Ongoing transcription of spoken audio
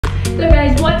So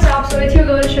guys, what's up? So it's your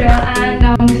girl Shreya,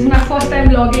 and this is my first time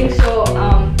vlogging. So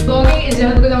vlogging is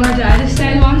just because I want to try this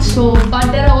style one. So,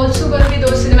 but there are also going to be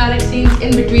those cinematic scenes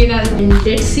in between, and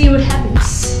let's see what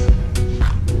happens.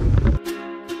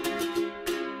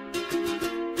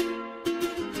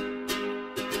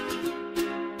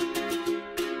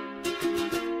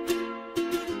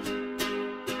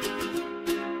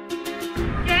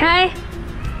 Hi,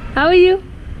 how are you?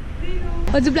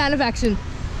 What's the plan of action?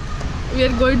 We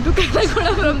are going to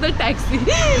Ghoda from the taxi.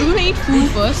 We're going to eat food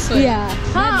first. So Yeah,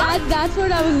 that's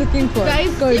what I was looking for.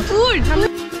 guys, Good.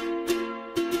 food.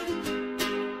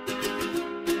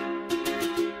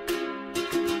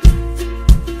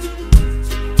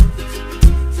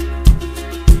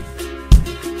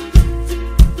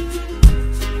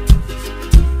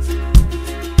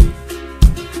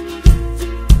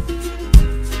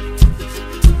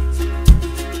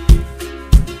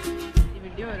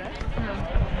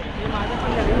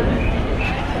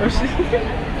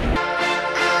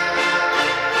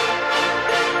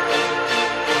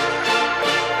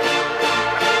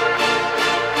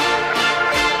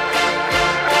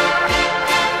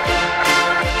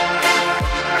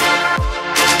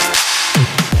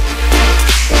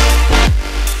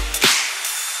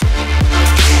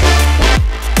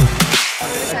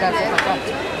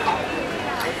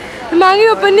 Mang,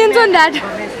 your opinions on that?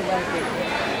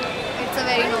 It's a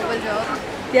very noble job.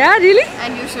 Yeah, really?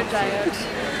 And you should try it.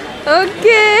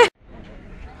 Okay.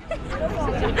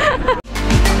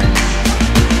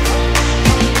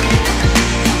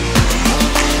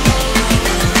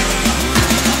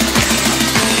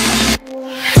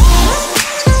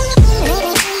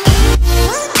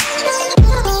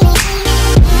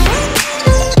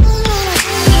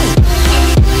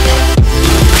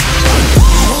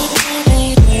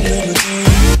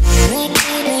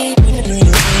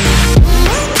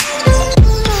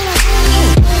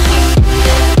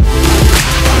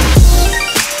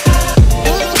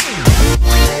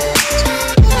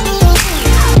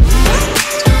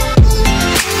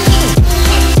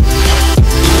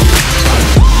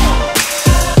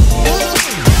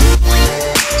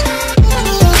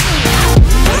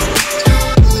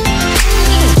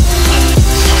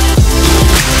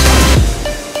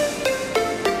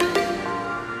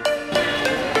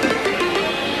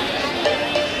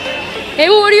 Hey,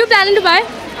 what are you planning to buy?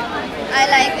 I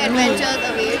like adventures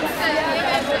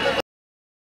away.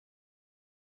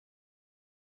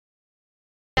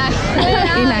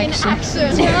 In action.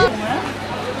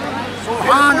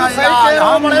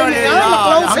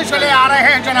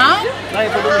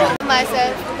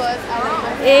 Myself because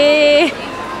Hey.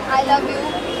 I love you,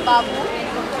 Babu.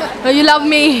 Oh, you love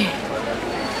me.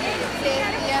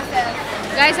 Save yourself.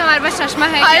 Guys, हमारे पास चश्मा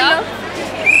है I क्या? love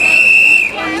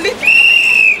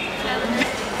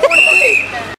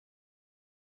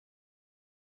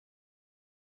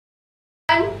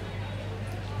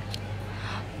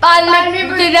पान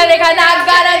में बिना देखा नाक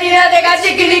गाना जीना देखा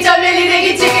चिकनी चमेली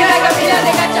देखी चिकना का बिना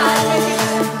देखा चार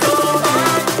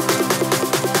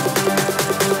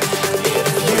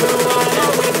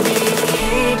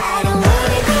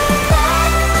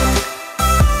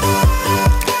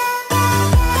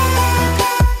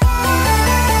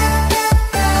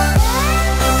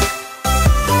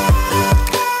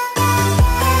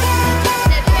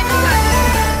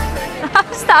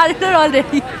started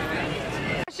already.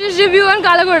 Review on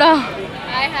Ghoda.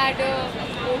 I had a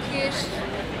okayish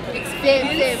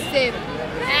experience. same.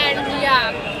 And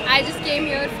yeah, I just came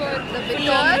here for the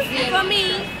Because video. for me,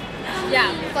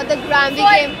 Yeah. for the gram,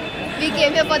 we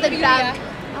came here for the gram.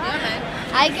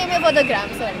 I came here for the gram,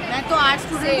 sorry. मैं तो art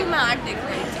student हूँ, मैं art देख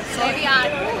रही हूँ. Sorry,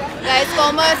 art. Guys,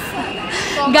 commerce.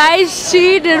 Guys, she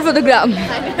did it for the gram. I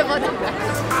did it for the gram.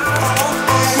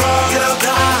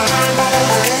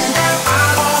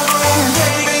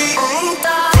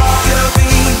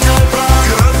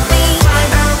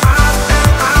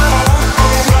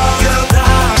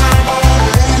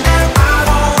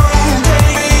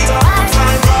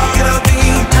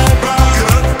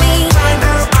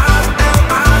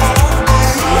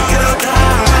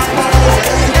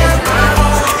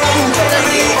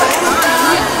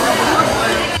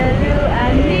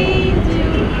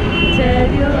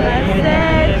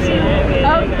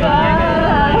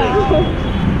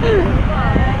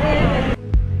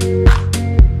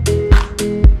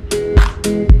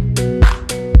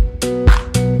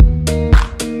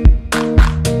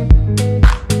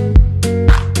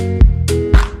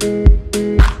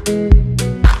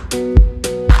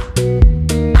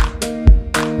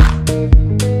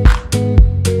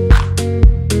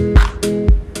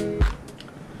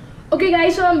 Okay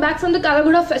guys, so I'm back from the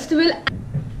Ghoda festival.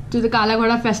 to the Kala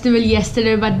Ghoda festival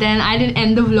yesterday, but then I didn't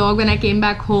end the vlog when I came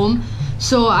back home.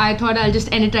 So I thought I'll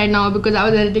just end it right now because I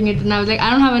was editing it and I was like,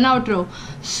 I don't have an outro.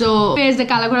 So anyways, the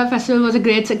Kala Ghoda festival was a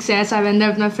great success. I went there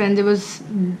with my friends. It was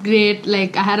great.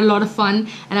 Like, I had a lot of fun,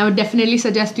 and I would definitely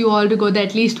suggest you all to go there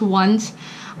at least once.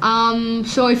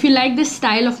 So if you like this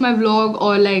style of my vlog,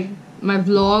 or like my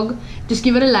vlog, just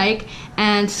give it a like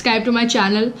and subscribe to my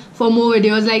channel for more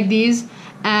videos like these.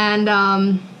 And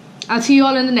I'll see you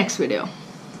all in the next video.